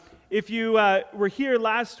If you were here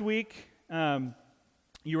last week,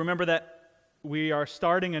 you remember that we are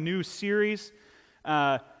starting a new series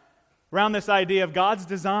around this idea of God's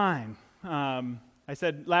design. I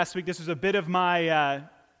said last week this was a bit of my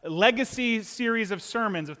legacy series of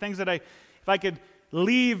sermons, of things that if I could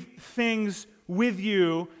leave things with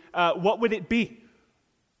you, what would it be?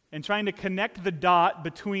 And trying to connect the dot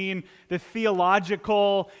between the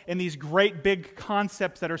theological and these great big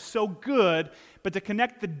concepts that are so good, but to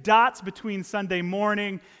connect the dots between Sunday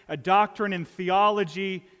morning, a doctrine and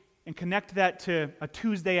theology, and connect that to a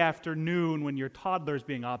Tuesday afternoon when your toddler is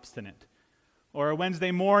being obstinate, or a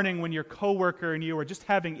Wednesday morning when your coworker and you are just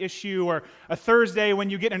having issue, or a Thursday when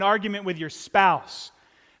you get in an argument with your spouse.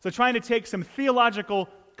 So trying to take some theological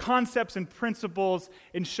concepts and principles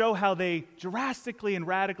and show how they drastically and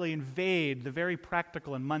radically invade the very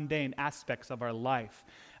practical and mundane aspects of our life.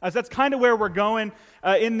 So that's kind of where we're going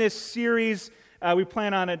in this series. I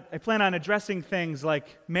plan on addressing things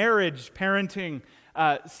like marriage, parenting,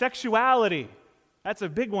 sexuality. That's a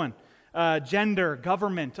big one. Gender,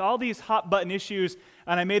 government, all these hot-button issues.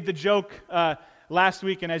 And I made the joke last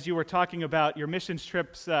week, and as you were talking about your missions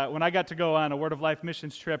trips, when I got to go on a Word of Life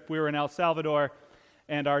missions trip, we were in El Salvador,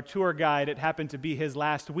 and our tour guide, it happened to be his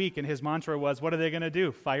last week, and his mantra was, what are they going to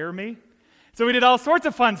do, fire me? So we did all sorts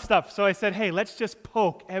of fun stuff. So I said, hey, let's just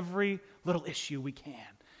poke every little issue we can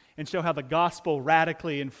and show how the gospel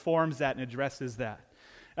radically informs that and addresses that.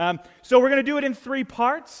 So we're going to do it in 3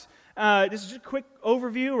 parts. This is just a quick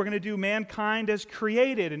overview. We're going to do mankind as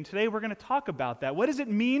created, and today we're going to talk about that. What does it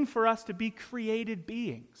mean for us to be created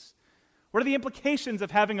beings? What are the implications of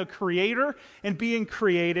having a creator and being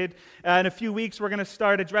created? In a few weeks, we're going to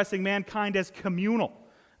start addressing mankind as communal.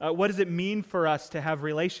 What does it mean for us to have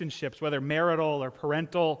relationships, whether marital or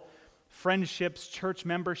parental, friendships, church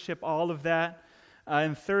membership, all of that?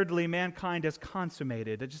 And thirdly, mankind as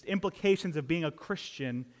consummated. Just implications of being a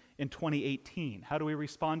Christian in 2018. How do we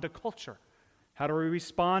respond to culture? How do we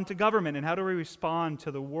respond to government? And how do we respond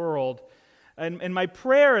to the world? And my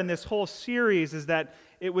prayer in this whole series is that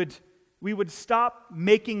we would stop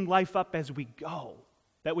making life up as we go.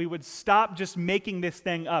 That we would stop just making this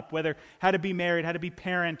thing up, whether how to be married, how to be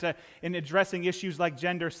parent, and addressing issues like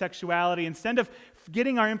gender, sexuality, instead of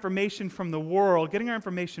getting our information from the world, getting our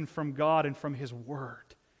information from God and from His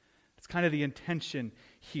Word. It's kind of the intention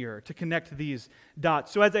here, to connect these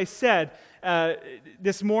dots. So as I said,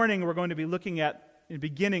 this morning we're going to be looking at, in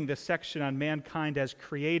beginning, the section on mankind as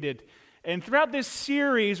created. And throughout this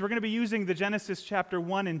series, we're going to be using the Genesis chapter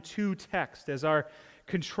 1 and 2 text as our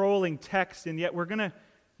controlling text, and yet we're going to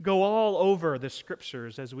go all over the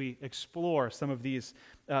Scriptures as we explore some of these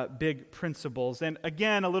big principles. And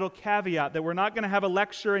again, a little caveat that we're not going to have a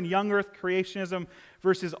lecture in young earth creationism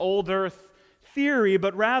versus old earth theory,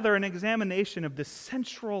 but rather an examination of the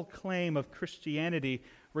central claim of Christianity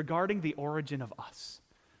regarding the origin of us.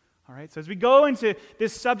 All right, so as we go into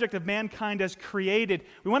this subject of mankind as created,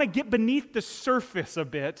 we want to get beneath the surface a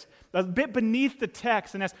bit beneath the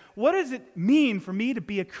text, and ask, what does it mean for me to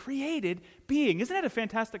be a created being? Isn't that a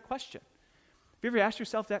fantastic question? Have you ever asked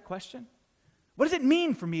yourself that question? What does it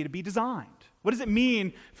mean for me to be designed? What does it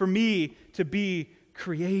mean for me to be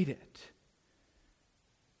created?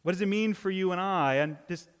 What does it mean for you and I on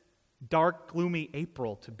this dark, gloomy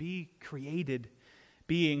April to be created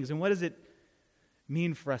beings? And what does it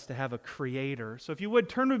mean for us to have a creator? So if you would,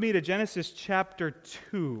 turn with me to Genesis chapter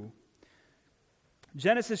 2.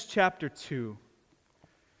 Genesis chapter 2.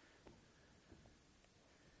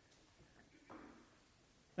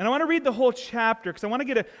 And I want to read the whole chapter because I want to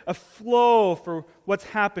get a flow for what's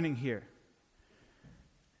happening here.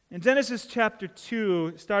 In Genesis chapter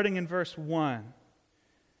 2, starting in verse 1,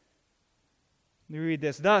 we read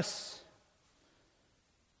this. Thus,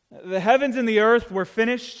 the heavens and the earth were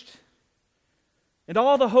finished, and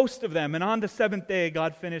all the host of them. And on the 7th day,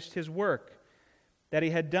 God finished His work that He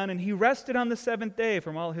had done, and He rested on the 7th day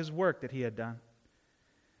from all His work that He had done.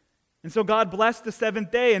 And so God blessed the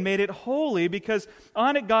 7th day and made it holy, because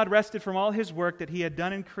on it God rested from all His work that He had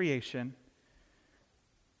done in creation.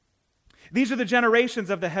 These are the generations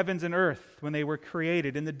of the heavens and earth when they were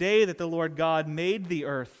created, in the day that the Lord God made the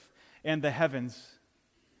earth and the heavens,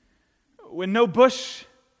 when no bush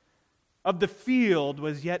of the field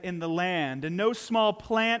was yet in the land, and no small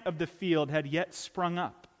plant of the field had yet sprung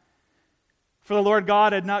up. For the Lord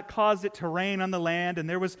God had not caused it to rain on the land, and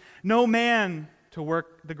there was no man to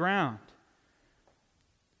work the ground.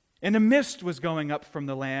 And a mist was going up from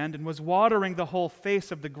the land, and was watering the whole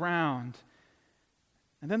face of the ground.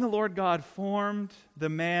 And then the Lord God formed the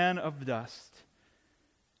man of dust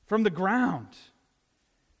from the ground,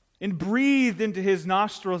 and breathed into his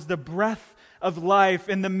nostrils the breath of life,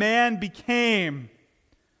 and the man became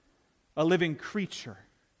a living creature.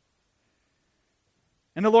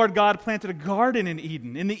 And the Lord God planted a garden in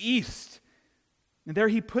Eden, in the east, and there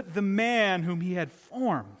he put the man whom he had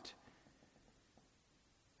formed.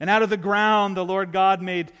 And out of the ground the Lord God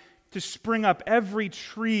made to spring up every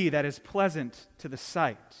tree that is pleasant to the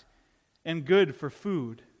sight and good for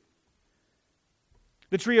food.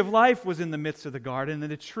 The tree of life was in the midst of the garden,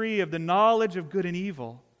 and the tree of the knowledge of good and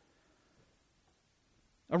evil.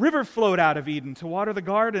 A river flowed out of Eden to water the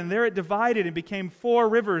garden. There it divided and became 4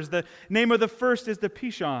 rivers. The name of the first is the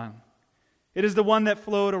Pishon. It is the one that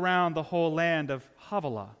flowed around the whole land of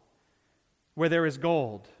Havilah, where there is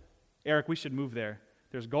gold. Eric, we should move there.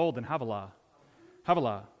 There's gold in Havilah.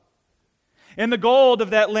 Havilah. And the gold of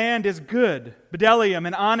that land is good. Bdellium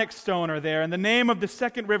and onyx stone are there. And the name of the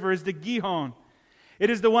second river is the Gihon. It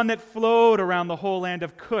is the one that flowed around the whole land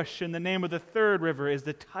of Cush. And the name of the third river is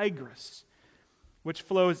the Tigris, which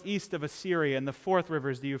flows east of Assyria. And the fourth river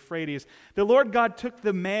is the Euphrates. The Lord God took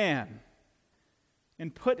the man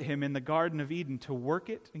and put him in the Garden of Eden to work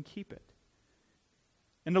it and keep it.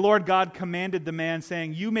 And the Lord God commanded the man,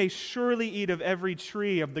 saying, "You may surely eat of every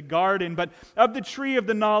tree of the garden, but of the tree of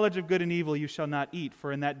the knowledge of good and evil you shall not eat,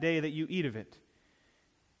 for in that day that you eat of it,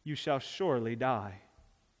 you shall surely die."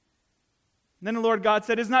 And then the Lord God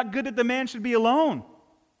said, "It is not good that the man should be alone.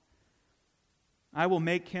 I will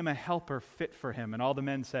make him a helper fit for him." And all the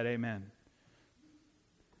men said, "Amen."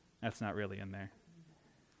 That's not really in there.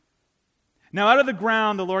 Now out of the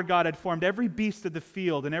ground the Lord God had formed every beast of the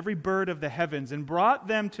field and every bird of the heavens, and brought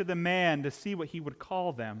them to the man to see what he would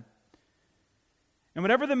call them. And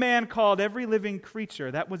whatever the man called every living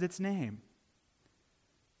creature, that was its name.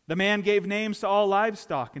 The man gave names to all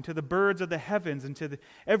livestock, and to the birds of the heavens, and to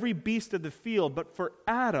every beast of the field. But for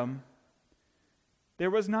Adam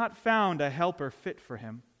there was not found a helper fit for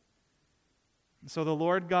him. And so the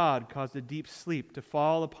Lord God caused a deep sleep to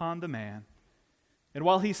fall upon the man. And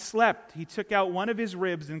while he slept, he took out one of his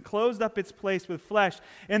ribs and closed up its place with flesh.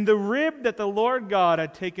 And the rib that the Lord God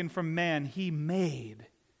had taken from man, he made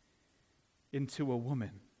into a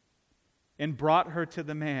woman and brought her to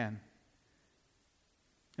the man.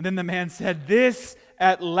 And then the man said, "This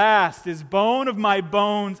at last is bone of my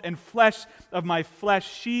bones and flesh of my flesh.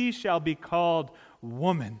 She shall be called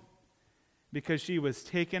woman, because she was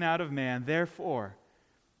taken out of man. Therefore,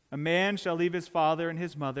 a man shall leave his father and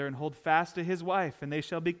his mother and hold fast to his wife, and they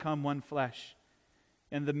shall become one flesh.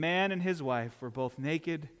 And the man and his wife were both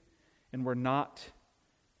naked and were not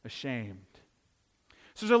ashamed."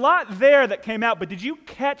 So there's a lot there that came out, but did you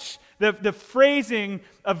catch the phrasing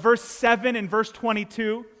of verse 7 and verse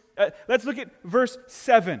 22? Let's look at verse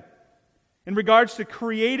 7. In regards to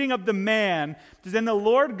creating of the man, then the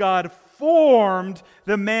Lord God formed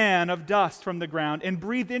the man of dust from the ground and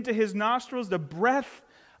breathed into his nostrils the breath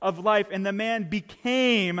of life, and the man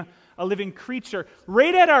became a living creature.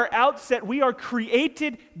 Right at our outset, we are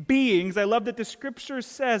created beings. I love that the Scripture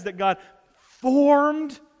says that God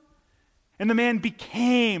formed and the man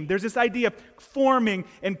became. There's this idea of forming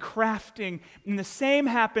and crafting. And the same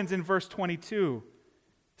happens in verse 22.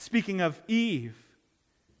 Speaking of Eve.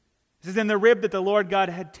 It says, "In the rib that the Lord God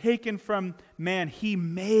had taken from man, he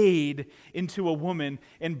made into a woman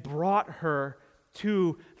and brought her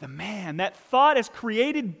to the man." That thought as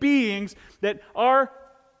created beings that our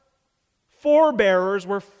forebearers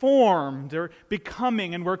were formed or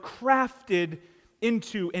becoming and were crafted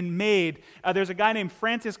into and made. There's a guy named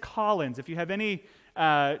Francis Collins. If you have any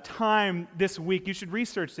time this week, you should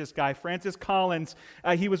research this guy, Francis Collins.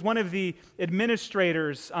 He was one of the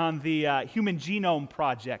administrators on the Human Genome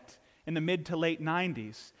Project in the mid to late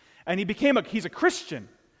 90s. And he's a Christian,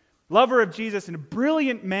 lover of Jesus, and a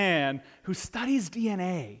brilliant man who studies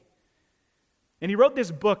DNA. And he wrote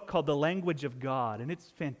this book called The Language of God, and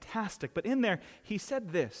it's fantastic. But in there, he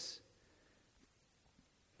said this: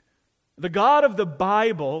 the God of the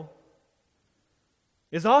Bible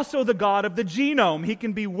is also the God of the genome. He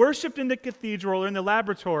can be worshipped in the cathedral or in the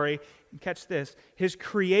laboratory. And catch this: his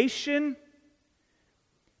creation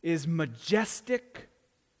is majestic,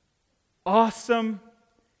 awesome,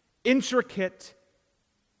 intricate,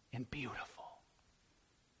 and beautiful.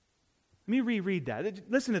 Let me reread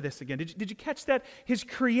that. Listen to this again. Did you catch that? His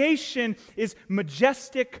creation is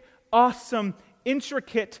majestic, awesome,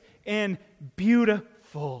 intricate, and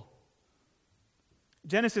beautiful.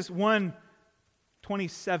 Genesis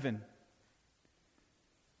 1:27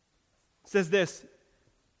 says this: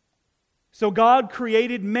 "So God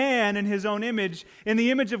created man in his own image. In the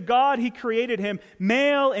image of God he created him.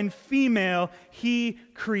 Male and female he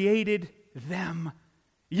created them."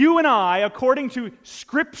 You and I, according to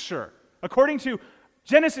Scripture, according to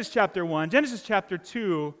Genesis chapter 1, Genesis chapter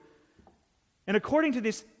 2, and according to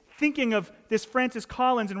this thinking of this Francis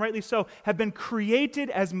Collins, and rightly so, have been created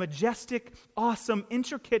as majestic, awesome,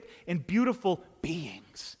 intricate, and beautiful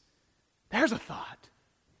beings. There's a thought.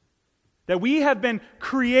 That we have been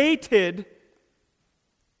created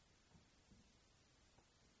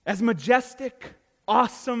as majestic,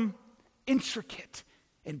 awesome, intricate,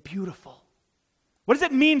 and beautiful. What does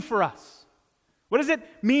it mean for us? What does it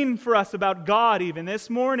mean for us about God even? This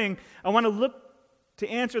morning, I want to look to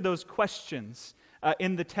answer those questions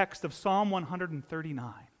in the text of Psalm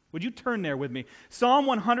 139. Would you turn there with me? Psalm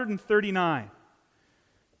 139.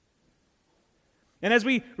 And as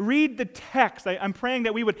we read the text, I'm praying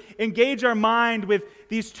that we would engage our mind with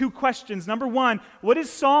these two questions. Number one, what is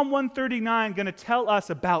Psalm 139 going to tell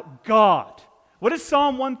us about God? What is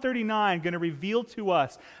Psalm 139 going to reveal to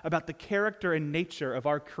us about the character and nature of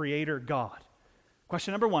our Creator God?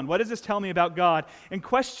 Question number one, what does this tell me about God? And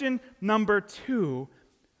question number two,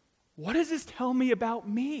 what does this tell me about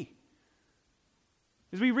me?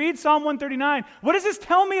 As we read Psalm 139, what does this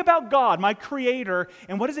tell me about God, my Creator,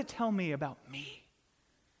 and what does it tell me about me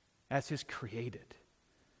as His created?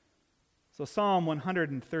 So Psalm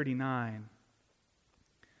 139. And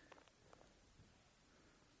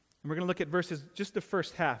we're going to look at verses, just the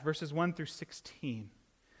first half, verses 1 through 16.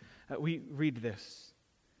 We read this.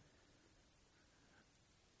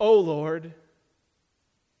 O Lord,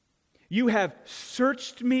 you have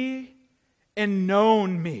searched me and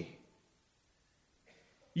known me.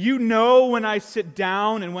 You know when I sit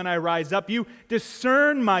down and when I rise up. You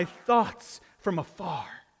discern my thoughts from afar.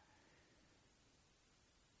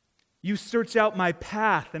 You search out my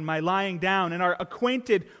path and my lying down and are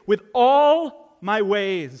acquainted with all my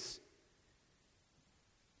ways.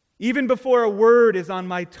 Even before a word is on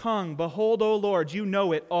my tongue, behold, O Lord, you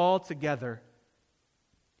know it altogether.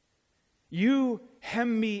 You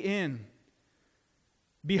hem me in,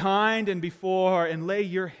 behind and before, and lay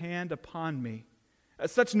your hand upon me.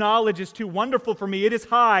 Such knowledge is too wonderful for me. It is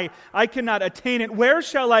high. I cannot attain it. Where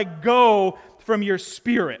shall I go from your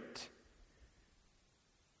spirit?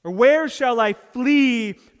 Or where shall I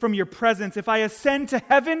flee from your presence? If I ascend to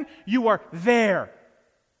heaven, you are there.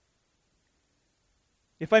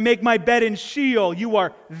 If I make my bed in Sheol, you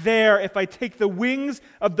are there. If I take the wings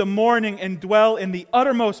of the morning and dwell in the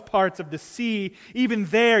uttermost parts of the sea, even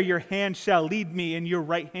there your hand shall lead me, and your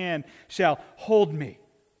right hand shall hold me.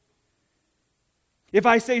 If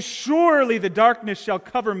I say, surely the darkness shall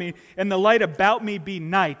cover me, and the light about me be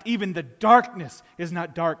night, even the darkness is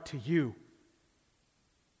not dark to you.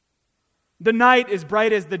 The night is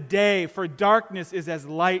bright as the day, for darkness is as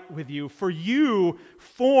light with you. For you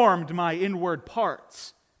formed my inward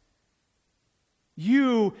parts.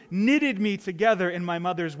 You knitted me together in my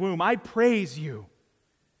mother's womb. I praise you,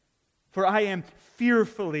 for I am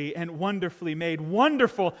fearfully and wonderfully made.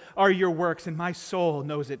 Wonderful are your works, and my soul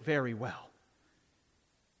knows it very well.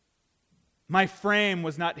 My frame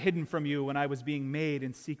was not hidden from you when I was being made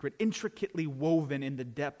in secret, intricately woven in the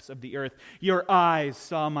depths of the earth. Your eyes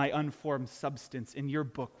saw my unformed substance. In your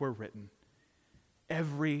book were written,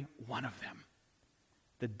 every one of them,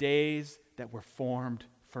 the days that were formed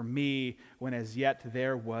for me, when as yet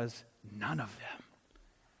there was none of them.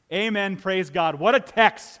 Amen, praise God. What a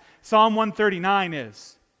text Psalm 139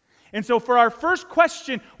 is. And so for our first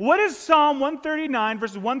question, what does Psalm 139,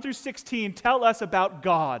 verses 1 through 16, tell us about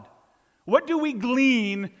God? What do we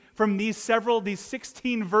glean from these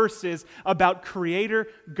 16 verses about Creator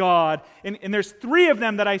God? And there's 3 of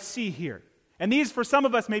them that I see here. And these, for some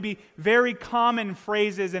of us, may be very common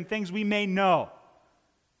phrases and things we may know.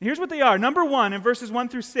 And here's what they are. Number 1, in verses 1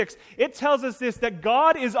 through 6, it tells us this, that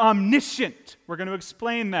God is omniscient. We're going to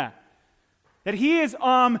explain that. That He is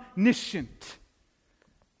omniscient.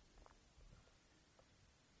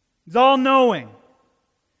 He's all-knowing.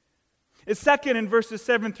 Second, in verses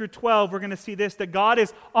 7 through 12, we're going to see this, that God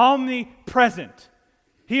is omnipresent.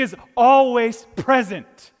 He is always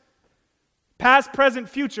present. Past, present,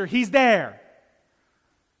 future, He's there.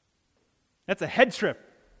 That's a head trip.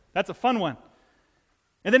 That's a fun one.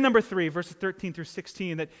 And then number 3, verses 13 through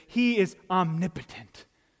 16, that He is omnipotent.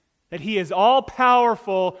 That He is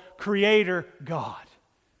all-powerful Creator God.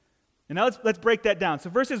 And now let's break that down. So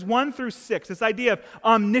verses 1 through 6, this idea of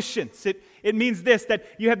omniscience, it means this, that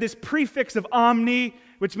you have this prefix of omni,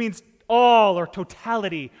 which means all or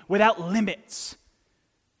totality, without limits.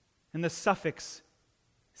 And the suffix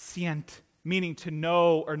scient, meaning to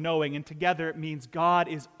know or knowing. And together it means God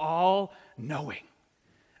is all-knowing.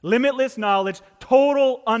 Limitless knowledge,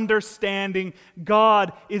 total understanding.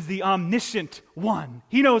 God is the omniscient one.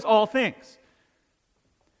 He knows all things.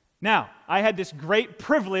 Now, I had this great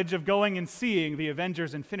privilege of going and seeing the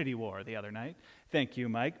Avengers Infinity War the other night. Thank you,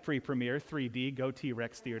 Mike. Pre-premiere, 3D, go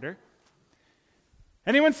T-Rex Theater.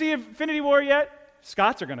 Anyone see Infinity War yet?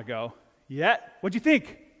 Scots are going to go. Yet? What'd you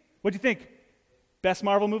think? Best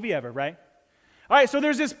Marvel movie ever, right? All right, so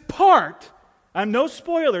there's this part, no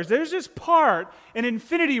spoilers, there's this part in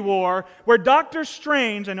Infinity War where Doctor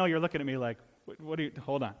Strange, I know you're looking at me like,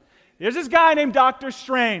 hold on. There's this guy named Doctor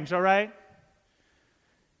Strange, all right?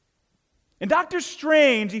 And Doctor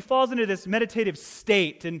Strange, he falls into this meditative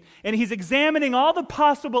state, and he's examining all the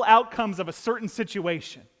possible outcomes of a certain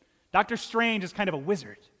situation. Doctor Strange is kind of a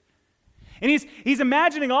wizard. And he's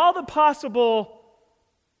imagining all the possible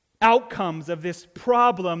outcomes of this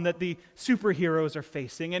problem that the superheroes are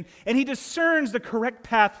facing, and he discerns the correct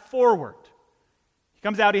path forward. He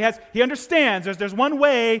comes out, he understands there's one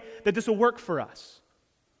way that this will work for us.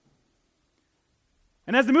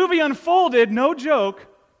 And as the movie unfolded, no joke,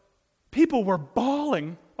 people were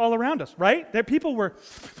bawling all around us, right? That people were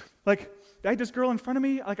like, I had this girl in front of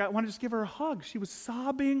me, like I wanted to just give her a hug. She was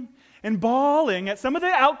sobbing and bawling at some of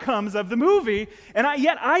the outcomes of the movie, and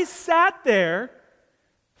yet I sat there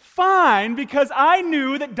fine because I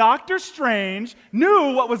knew that Doctor Strange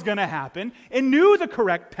knew what was going to happen and knew the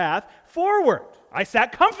correct path forward. I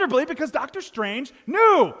sat comfortably because Doctor Strange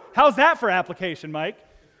knew. How's that for application, Mike?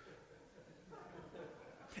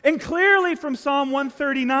 And clearly from Psalm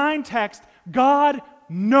 139 text, God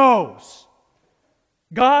knows.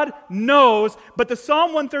 God knows, but the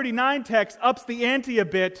Psalm 139 text ups the ante a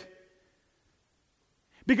bit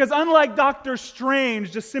because unlike Doctor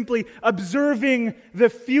Strange, just simply observing the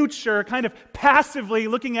future, kind of passively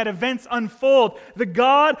looking at events unfold, the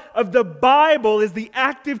God of the Bible is the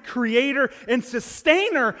active creator and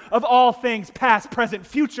sustainer of all things, past, present,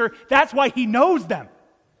 future. That's why he knows them.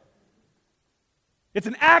 It's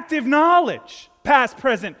an active knowledge, past,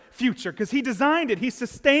 present, future, because he designed it, he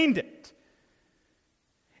sustained it.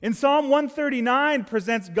 And Psalm 139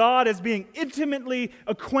 presents God as being intimately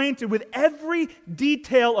acquainted with every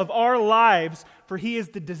detail of our lives, for he is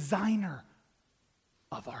the designer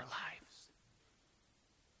of our lives.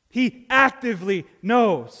 He actively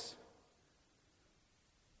knows.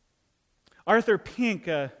 Arthur Pink,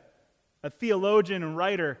 a theologian and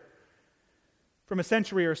writer from a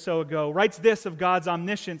century or so ago, writes this of God's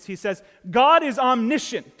omniscience. He says, God is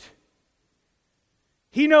omniscient.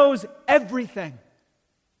 He knows everything.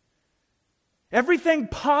 Everything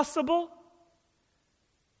possible,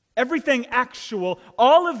 everything actual,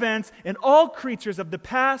 all events and all creatures of the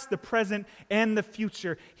past, the present, and the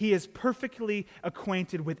future. He is perfectly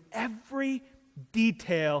acquainted with every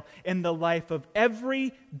detail in the life of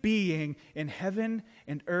every being in heaven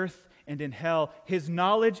and earth and in hell. His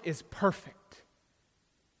knowledge is perfect.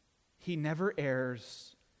 He never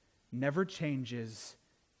errs, never changes,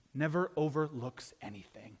 never overlooks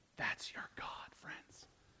anything. That's your God, friends.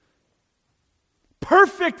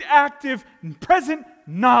 Perfect, active, present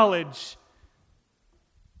knowledge.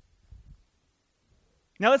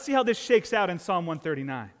 Now let's see how this shakes out in Psalm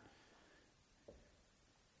 139.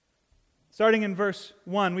 Starting in verse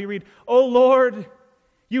 1, we read, O Lord,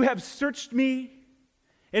 you have searched me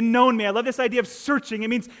and known me. I love this idea of searching. It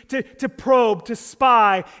means to probe, to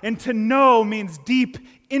spy, and to know means deep,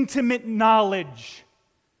 intimate knowledge.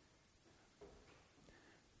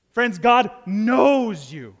 Friends, God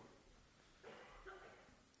knows you.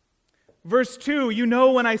 Verse 2, you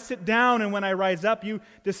know when I sit down and when I rise up, you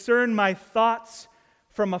discern my thoughts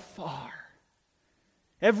from afar.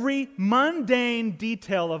 Every mundane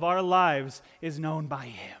detail of our lives is known by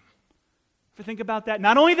Him. Ever think about that?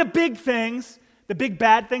 Not only the big things, the big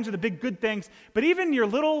bad things or the big good things, but even your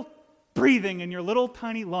little breathing in your little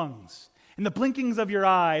tiny lungs, and the blinkings of your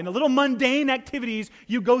eye, and the little mundane activities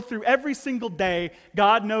you go through every single day,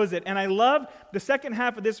 God knows it. And I love the second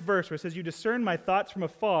half of this verse where it says, you discern my thoughts from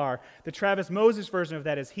afar. The Travis Moses version of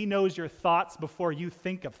that is, He knows your thoughts before you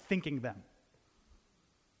think of thinking them.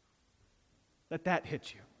 Let that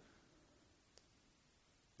hit you.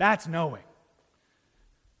 That's knowing.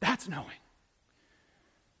 That's knowing.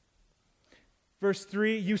 Verse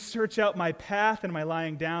 3, you search out my path and my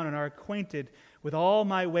lying down and are acquainted with all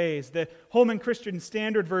my ways. The Holman Christian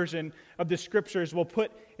Standard Version of the Scriptures will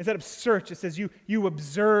put, instead of search, it says you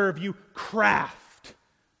observe, you craft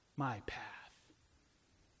my path.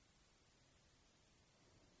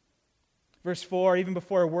 Verse 4, even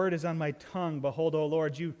before a word is on my tongue, behold, O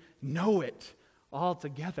Lord, you know it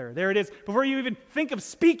altogether. There it is. Before you even think of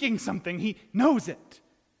speaking something, He knows it.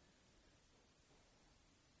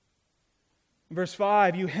 Verse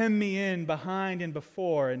 5, you hem me in behind and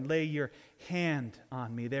before and lay your hand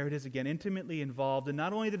on me. There it is again, intimately involved in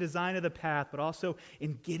not only the design of the path, but also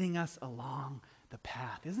in getting us along the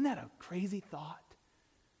path. Isn't that a crazy thought?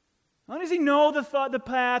 Not only does he know the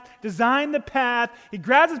path, design the path, he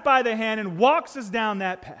grabs us by the hand and walks us down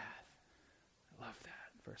that path. I love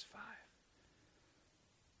that, verse 5.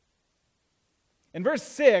 In verse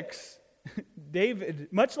 6, David,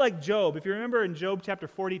 much like Job, if you remember in Job chapter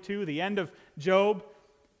 42, the end of Job,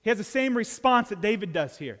 he has the same response that David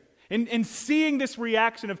does here. In seeing this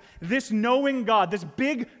reaction of this knowing God, this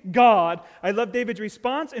big God, I love David's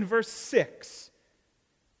response in verse 6.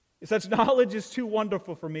 Such knowledge is too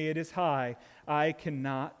wonderful for me. It is high. I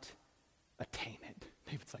cannot attain it.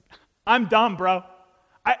 David's like, I'm dumb, bro.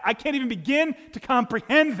 I can't even begin to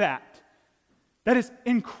comprehend that. That is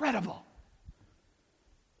incredible.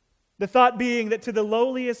 The thought being that to the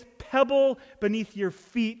lowliest pebble beneath your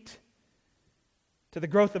feet, to the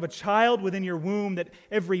growth of a child within your womb, that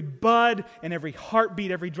every bud and every heartbeat,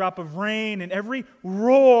 every drop of rain and every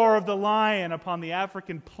roar of the lion upon the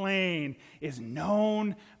African plain is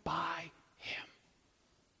known by him.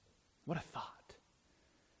 What a thought.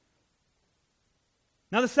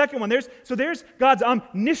 Now the second one, there's God's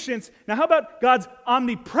omniscience. Now how about God's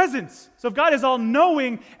omnipresence? So if God is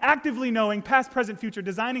all-knowing, actively knowing, past, present, future,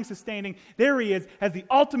 designing, sustaining, there he is as the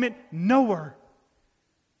ultimate knower.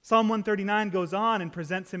 Psalm 139 goes on and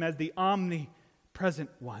presents him as the omnipresent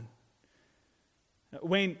one.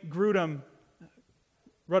 Wayne Grudem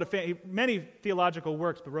wrote many theological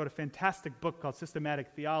works, but wrote a fantastic book called Systematic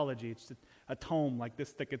Theology. It's a tome like this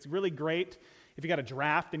thick. It's really great if you got a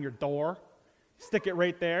draft in your door. Stick it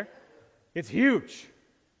right there. It's huge.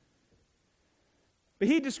 But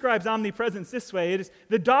he describes omnipresence this way. It is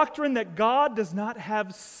the doctrine that God does not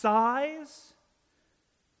have size.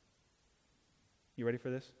 You ready for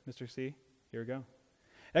this, Mr. C? Here we go.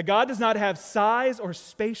 That God does not have size or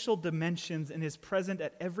spatial dimensions and is present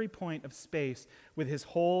at every point of space with his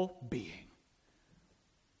whole being.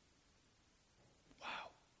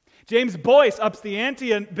 James Boyce ups the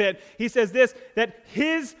ante a bit. He says this, that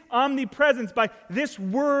his omnipresence, by this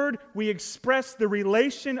word we express the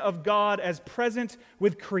relation of God as present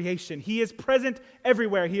with creation. He is present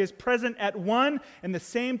everywhere. He is present at one and the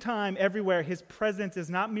same time everywhere. His presence is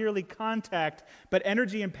not merely contact, but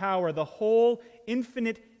energy and power. The whole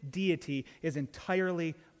infinite deity is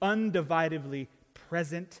entirely, undividedly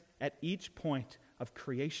present at each point of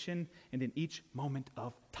creation and in each moment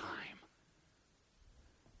of time.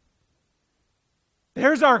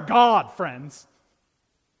 There's our God, friends.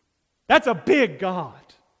 That's a big God.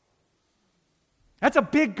 That's a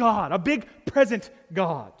big God, a big present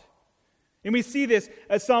God. And we see this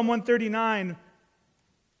as Psalm 139,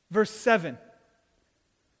 verse 7.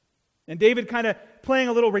 And David kind of playing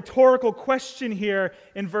a little rhetorical question here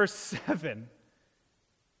in verse 7.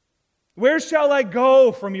 Where shall I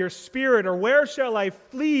go from your spirit, or where shall I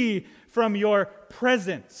flee from your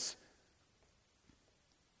presence?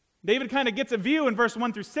 David kind of gets a view in verse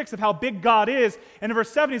 1 through 6 of how big God is. And in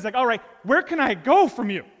verse 7, he's like, all right, where can I go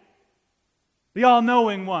from you? The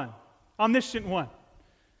all-knowing one, omniscient one.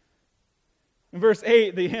 In verse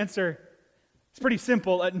 8, the answer is pretty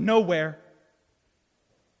simple, nowhere.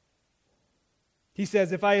 He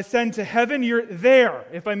says, if I ascend to heaven, you're there.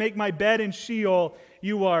 If I make my bed in Sheol,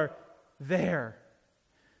 you are there.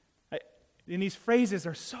 And these phrases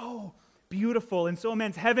are so beautiful and so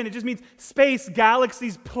immense. Heaven, it just means space,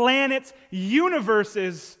 galaxies, planets,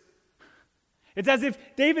 universes. It's as if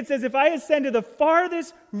David says, if I ascend to the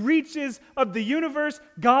farthest reaches of the universe,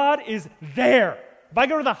 God is there. If I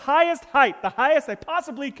go to the highest height, the highest I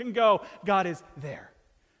possibly can go, God is there.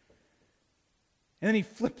 And then he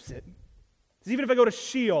flips it. Even if I go to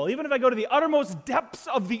Sheol, even if I go to the uttermost depths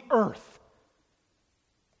of the earth,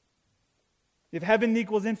 if heaven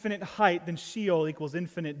equals infinite height, then Sheol equals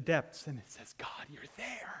infinite depths. And it says, God, you're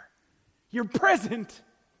there. You're present.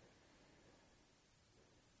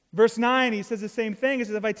 Verse 9, he says the same thing. He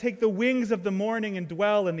says, if I take the wings of the morning and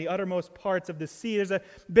dwell in the uttermost parts of the sea. There's a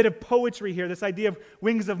bit of poetry here. This idea of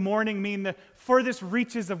wings of morning mean the furthest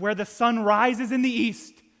reaches of where the sun rises in the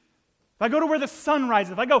east. If I go to where the sun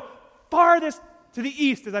rises, if I go farthest to the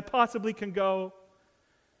east as I possibly can go,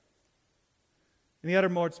 and the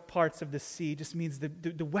uttermost parts of the sea just means the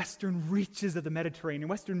western reaches of the Mediterranean,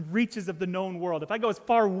 western reaches of the known world. If I go as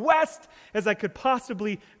far west as I could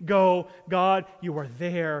possibly go, God, you are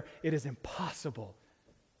there. It is impossible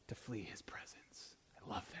to flee his presence. I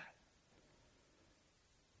love that.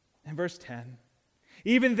 And verse 10,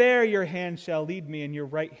 even there your hand shall lead me, and your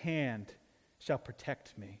right hand shall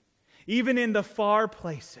protect me. Even in the far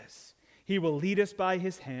places, He will lead us by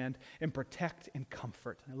his hand and protect and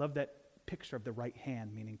comfort. I love that picture of the right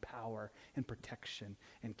hand, meaning power and protection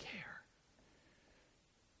and care.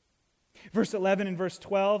 Verse 11 and verse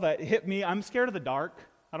 12, it hit me. I'm scared of the dark.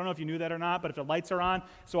 I don't know if you knew that or not, but if the lights are on,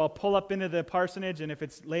 so I'll pull up into the parsonage, and if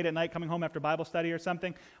it's late at night coming home after Bible study or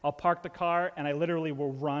something, I'll park the car, and I literally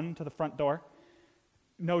will run to the front door.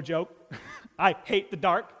 No joke. I hate the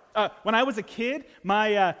dark. When I was a kid,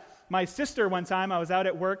 my sister one time, I was out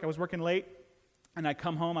at work, I was working late, and I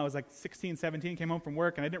come home, I was like 16, 17, came home from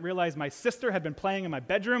work, and I didn't realize my sister had been playing in my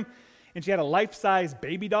bedroom, and she had a life-size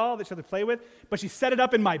baby doll that she had to play with, but she set it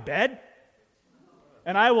up in my bed,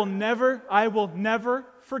 and I will never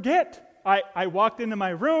forget. I walked into my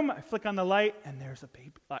room, I flick on the light, and there's a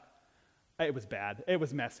baby. It was bad. It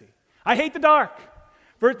was messy. I hate the dark.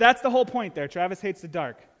 That's the whole point there. Travis hates the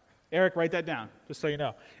dark. Eric, write that down, just so you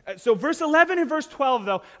know. So verse 11 and verse 12,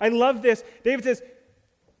 though, I love this. David says,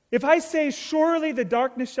 if I say, surely the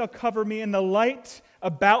darkness shall cover me, and the light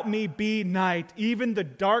about me be night, even the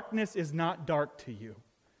darkness is not dark to you.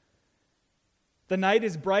 The night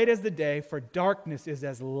is bright as the day, for darkness is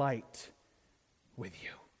as light with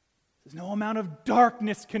you. There's no amount of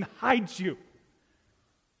darkness can hide you.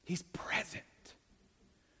 He's present.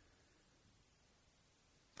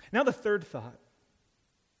 Now the third thought,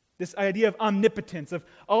 this idea of omnipotence, of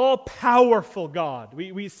all-powerful God.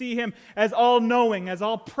 We see him as all-knowing, as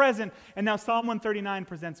all-present, and now Psalm 139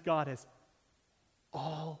 presents God as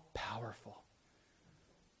all-powerful.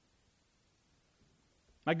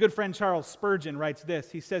 My good friend Charles Spurgeon writes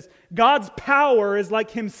this. He says, God's power is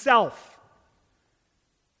like himself.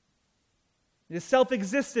 It is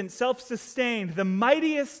self-existent, self-sustained, the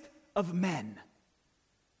mightiest of men.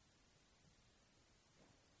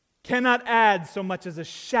 Cannot add so much as a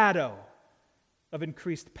shadow of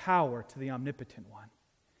increased power to the omnipotent one.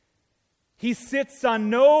 He sits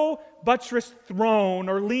on no buttressed throne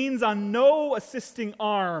or leans on no assisting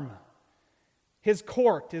arm. His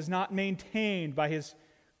court is not maintained by his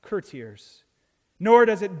courtiers, nor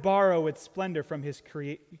does it borrow its splendor from his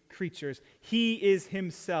creatures. He is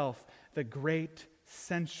himself the great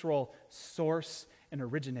central source and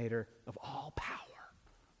originator of all power.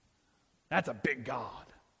 That's a big God.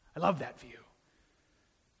 I love that view.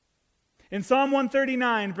 And Psalm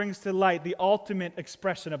 139 brings to light the ultimate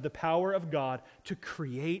expression of the power of God to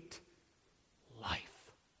create life.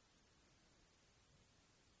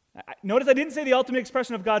 Notice I didn't say the ultimate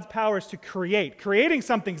expression of God's power is to create. Creating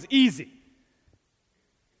something's easy.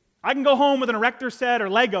 I can go home with an erector set or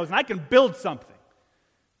Legos and I can build something.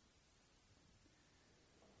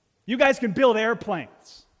 You guys can build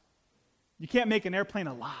airplanes. You can't make an airplane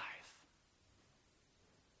alive.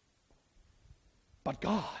 But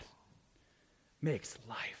God makes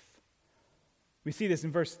life. We see this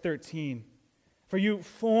in verse 13. For you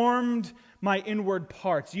formed my inward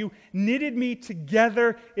parts. You knitted me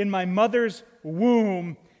together in my mother's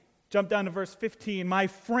womb. Jump down to verse 15. My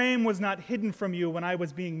frame was not hidden from you when I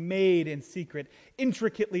was being made in secret,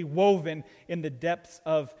 intricately woven in the depths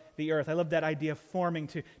of the earth. I love that idea of forming,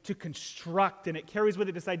 to construct, and it carries with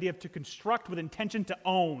it this idea of to construct with intention to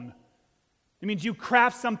own. It means you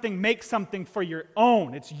craft something, make something for your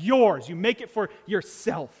own. It's yours. You make it for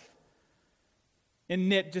yourself. And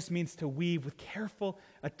knit just means to weave with careful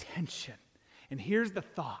attention. And here's the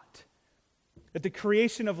thought, that the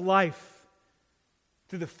creation of life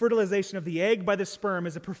through the fertilization of the egg by the sperm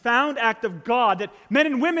is a profound act of God, that men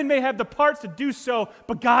and women may have the parts to do so,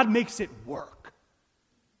 but God makes it work.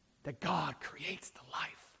 That God creates the life.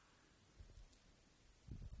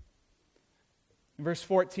 In verse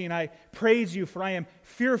 14, I praise you, for I am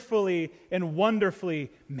fearfully and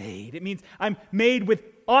wonderfully made. It means I'm made with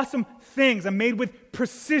awesome things. I'm made with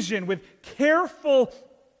precision, with careful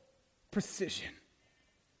precision.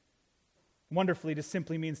 Wonderfully just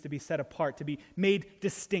simply means to be set apart, to be made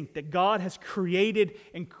distinct, that God has created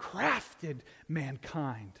and crafted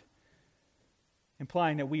mankind,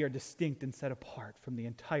 implying that we are distinct and set apart from the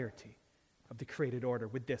entirety of the created order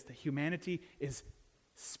with this, that humanity is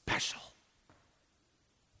special.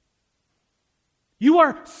 You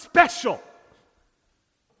are special.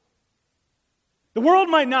 The world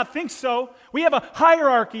might not think so. We have a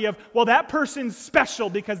hierarchy of, well, that person's special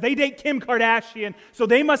because they date Kim Kardashian, so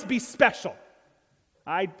they must be special.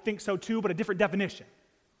 I think so too, but a different definition.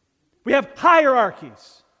 We have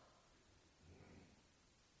hierarchies.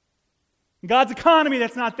 In God's economy,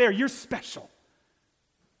 that's not there. You're special.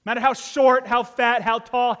 No matter how short, how fat, how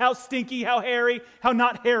tall, how stinky, how hairy, how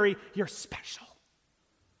not hairy, you're special.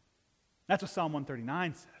 That's what Psalm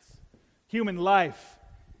 139 says. Human life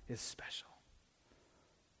is special.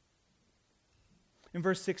 In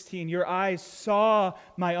verse 16, your eyes saw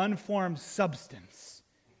my unformed substance.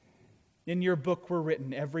 In your book were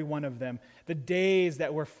written, every one of them, the days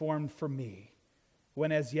that were formed for me,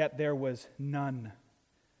 when as yet there was none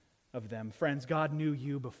of them. Friends, God knew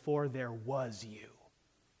you before there was you.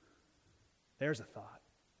 There's a thought.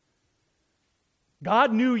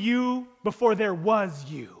 God knew you before there was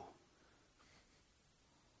you.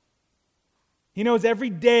 He knows every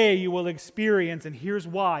day you will experience, and here's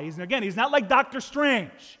why. He's not like Dr.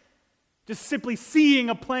 Strange, just simply seeing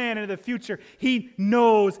a plan into the future. He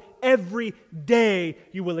knows every day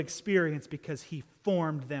you will experience because He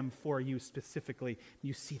formed them for you specifically.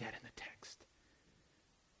 You see that in the text.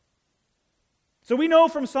 So we know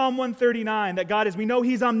from Psalm 139 that we know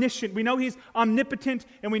He's omniscient, we know He's omnipotent,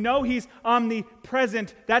 and we know He's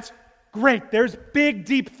omnipresent. That's great. There's big,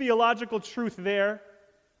 deep theological truth there.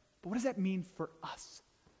 But what does that mean for us?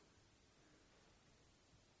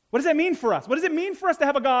 What does that mean for us? What does it mean for us to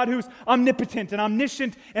have a God who's omnipotent and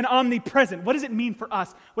omniscient and omnipresent? What does it mean for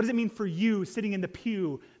us? What does it mean for you sitting in the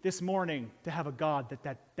pew this morning to have a God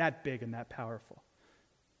that big and that powerful?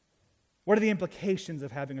 What are the implications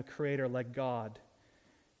of having a creator like God?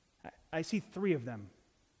 I see 3 of them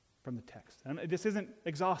from the text. And this isn't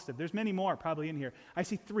exhaustive. There's many more probably in here. I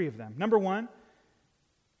see 3 of them. Number 1,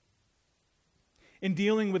 in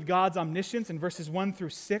dealing with God's omniscience in verses 1 through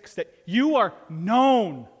 6, that you are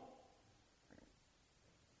known.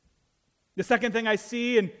 The second thing I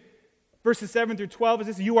see in verses 7 through 12 is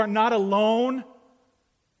this: you are not alone.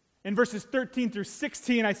 In verses 13 through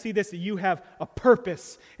 16, I see this: that you have a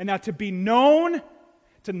purpose. And now to be known,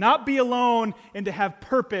 to not be alone, and to have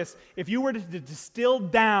purpose, if you were to distill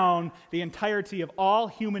down the entirety of all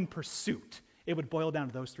human pursuit, it would boil down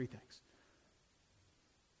to those 3 things.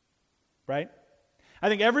 Right? I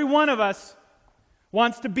think every one of us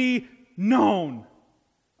wants to be known.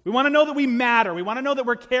 We want to know that we matter. We want to know that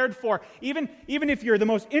we're cared for. Even if you're the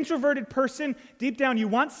most introverted person, deep down you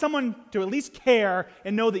want someone to at least care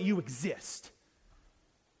and know that you exist.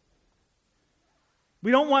 We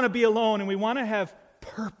don't want to be alone, and we want to have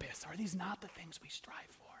purpose. Are these not the things we strive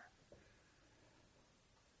for?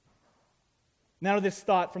 Now to this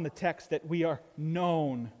thought from the text that we are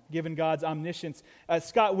known, given God's omniscience.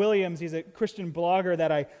 Scott Williams, he's a Christian blogger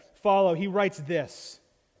that I follow, he writes this.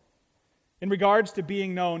 In regards to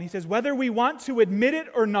being known, he says, whether we want to admit it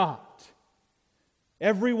or not,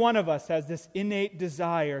 every one of us has this innate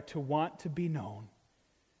desire to want to be known.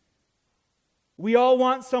 We all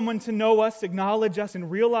want someone to know us, acknowledge us, and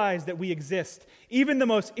realize that we exist. Even the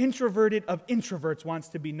most introverted of introverts wants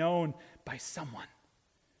to be known by someone.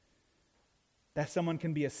 That someone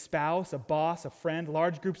can be a spouse, a boss, a friend,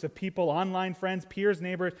 large groups of people, online friends, peers,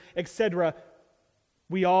 neighbors, etc.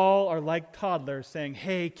 We all are like toddlers saying,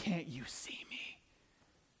 hey, can't you see me?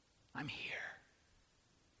 I'm here.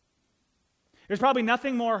 There's probably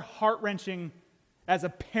nothing more heart-wrenching as a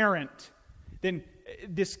parent than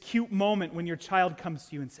this cute moment when your child comes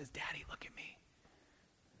to you and says, Daddy, look at me.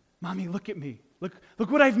 Mommy, look at me. Look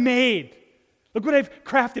what I've made. Look what I've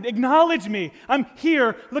crafted. Acknowledge me. I'm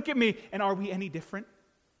here. Look at me. And are we any different?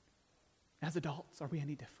 As adults, are we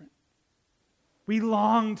any different? We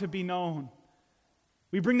long to be known.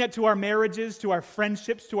 We bring that to our marriages, to our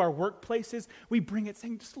friendships, to our workplaces. We bring it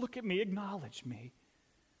saying, just look at me. Acknowledge me.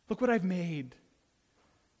 Look what I've made.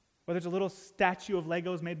 Whether it's a little statue of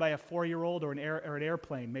Legos made by a 4-year-old or an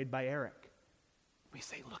airplane made by Eric. We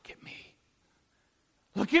say, look at me.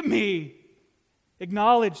 Look at me.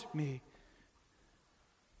 Acknowledge me.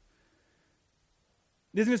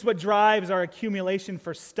 Isn't this what drives our accumulation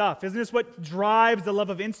for stuff? Isn't this what drives the love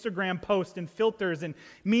of Instagram posts and filters and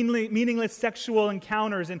meaningless sexual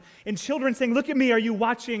encounters and children saying, look at me, are you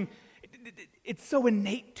watching? It's so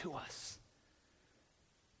innate to us.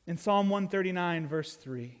 In Psalm 139, verse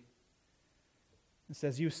 3, it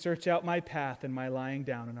says, you search out my path and my lying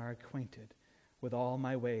down and are acquainted with all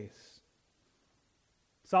my ways.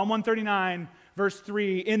 Psalm 139, verse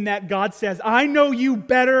 3, in that God says, I know you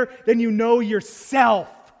better than you know yourself.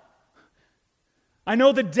 I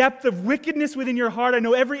know the depth of wickedness within your heart. I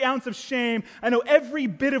know every ounce of shame. I know every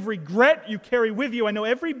bit of regret you carry with you. I know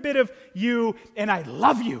every bit of you, and I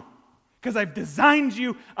love you because I've designed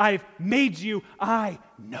you. I've made you. I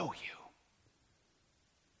know you.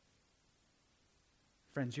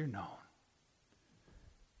 Friends, you're known.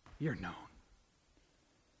 You're known.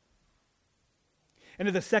 And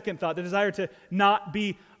to the second thought, the desire to not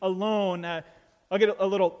be alone. I'll get a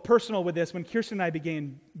little personal with this. When Kirsten and I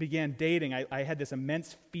began dating, I had this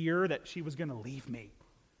immense fear that she was going to leave me.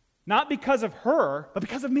 Not because of her, but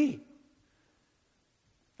because of me.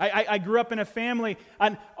 I grew up in a family,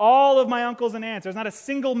 and all of my uncles and aunts, there's not a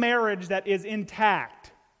single marriage that is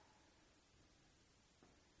intact.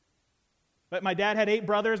 But my dad had 8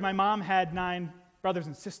 brothers, my mom had 9 brothers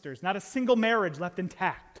and sisters. Not a single marriage left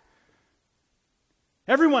intact.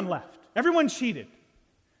 Everyone left. Everyone cheated.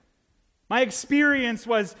 My experience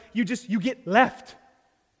was you get left.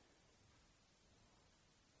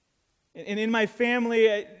 And in my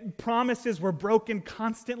family, promises were broken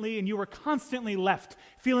constantly, and you were constantly left,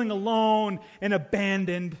 feeling alone and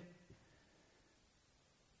abandoned.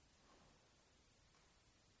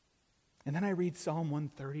 And then I read Psalm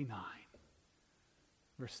 139,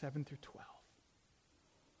 verse 7 through 12.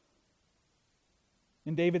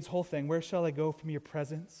 In David's whole thing, where shall I go from your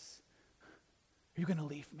presence? Are you going to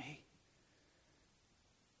leave me?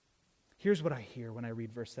 Here's what I hear when I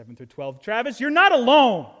read verse 7 through 12. Travis, you're not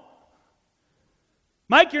alone.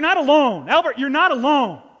 Mike, you're not alone. Albert, you're not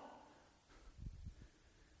alone.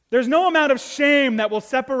 There's no amount of shame that will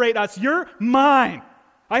separate us. You're mine.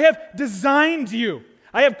 I have designed you.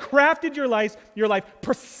 I have crafted your life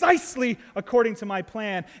precisely according to my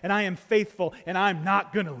plan, and I am faithful, and I'm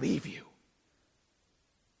not going to leave you.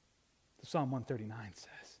 Psalm 139 says.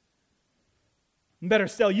 And better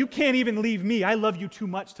still, you can't even leave me. I love you too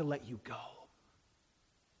much to let you go.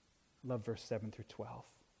 Love verse 7 through 12.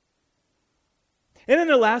 And then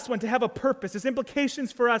the last one, to have a purpose. There's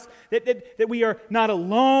implications for us that we are not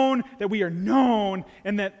alone, that we are known,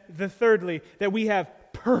 and that thirdly, that we have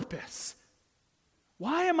purpose.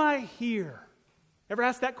 Why am I here? Ever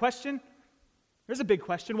asked that question? There's a big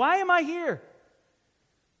question. Why am I here?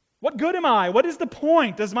 What good am I? What is the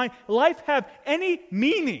point? Does my life have any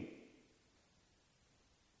meaning?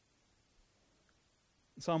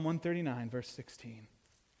 Psalm 139, verse 16.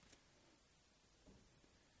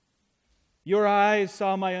 Your eyes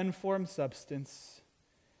saw my unformed substance,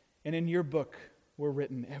 and in your book were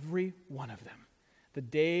written, every one of them, the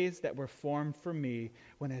days that were formed for me,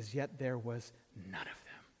 when as yet there was none of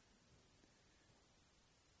them.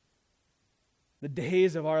 The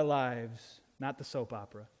days of our lives, not the soap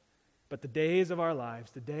opera, but the days of our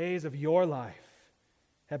lives, the days of your life,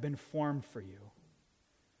 have been formed for you.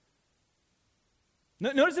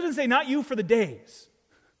 Notice it doesn't say, not you for the days.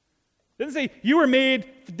 It doesn't say, you were made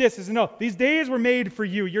for this. It says, no, these days were made for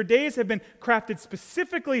you. Your days have been crafted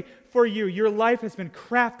specifically for you. Your life has been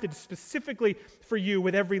crafted specifically for you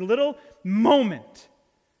with every little moment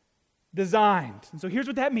designed. And so here's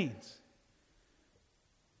what that means.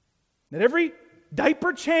 That every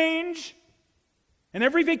diaper change and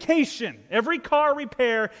every vacation, every car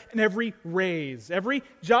repair and every raise, every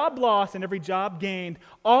job loss and every job gained,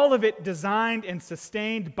 all of it designed and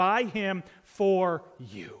sustained by Him for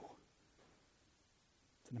you.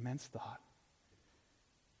 An immense thought.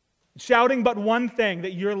 Shouting but one thing,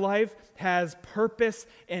 that your life has purpose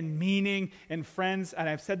and meaning. And friends, and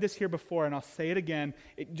I've said this here before, and I'll say it again,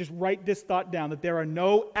 just write this thought down, that there are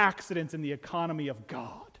no accidents in the economy of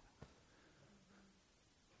God.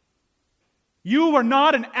 You are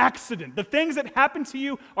not an accident. The things that happen to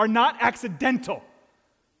you are not accidental.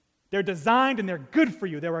 They're designed and they're good for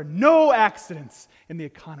you. There are no accidents in the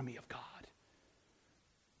economy of God.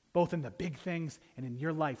 Both in the big things and in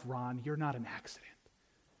your life, Ron, you're not an accident.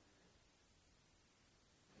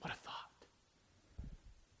 What a thought.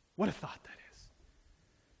 What a thought that is.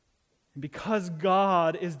 And because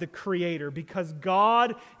God is the creator, because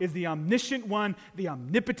God is the omniscient one, the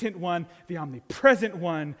omnipotent one, the omnipresent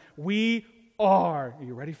one, we are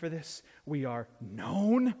you ready for this? We are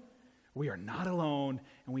known, we are not alone,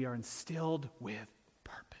 and we are instilled with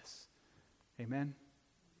purpose. Amen?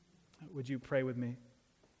 Would you pray with me?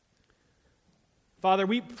 Father,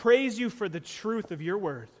 we praise you for the truth of your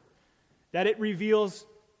word, that it reveals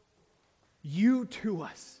you to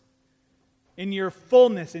us in your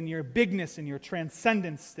fullness, in your bigness, in your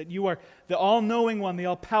transcendence, that you are the all-knowing one, the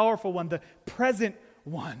all-powerful one, the present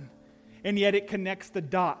one. And yet it connects the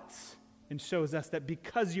dots and shows us that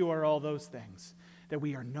because you are all those things, that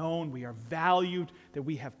we are known, we are valued, that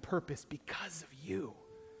we have purpose because of you.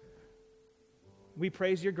 We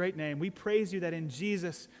praise your great name. We praise you that in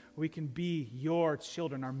Jesus we can be your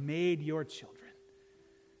children, are made your children.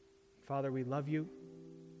 Father, we love you.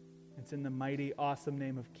 It's in the mighty, awesome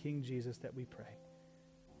name of King Jesus that we pray.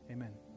 Amen.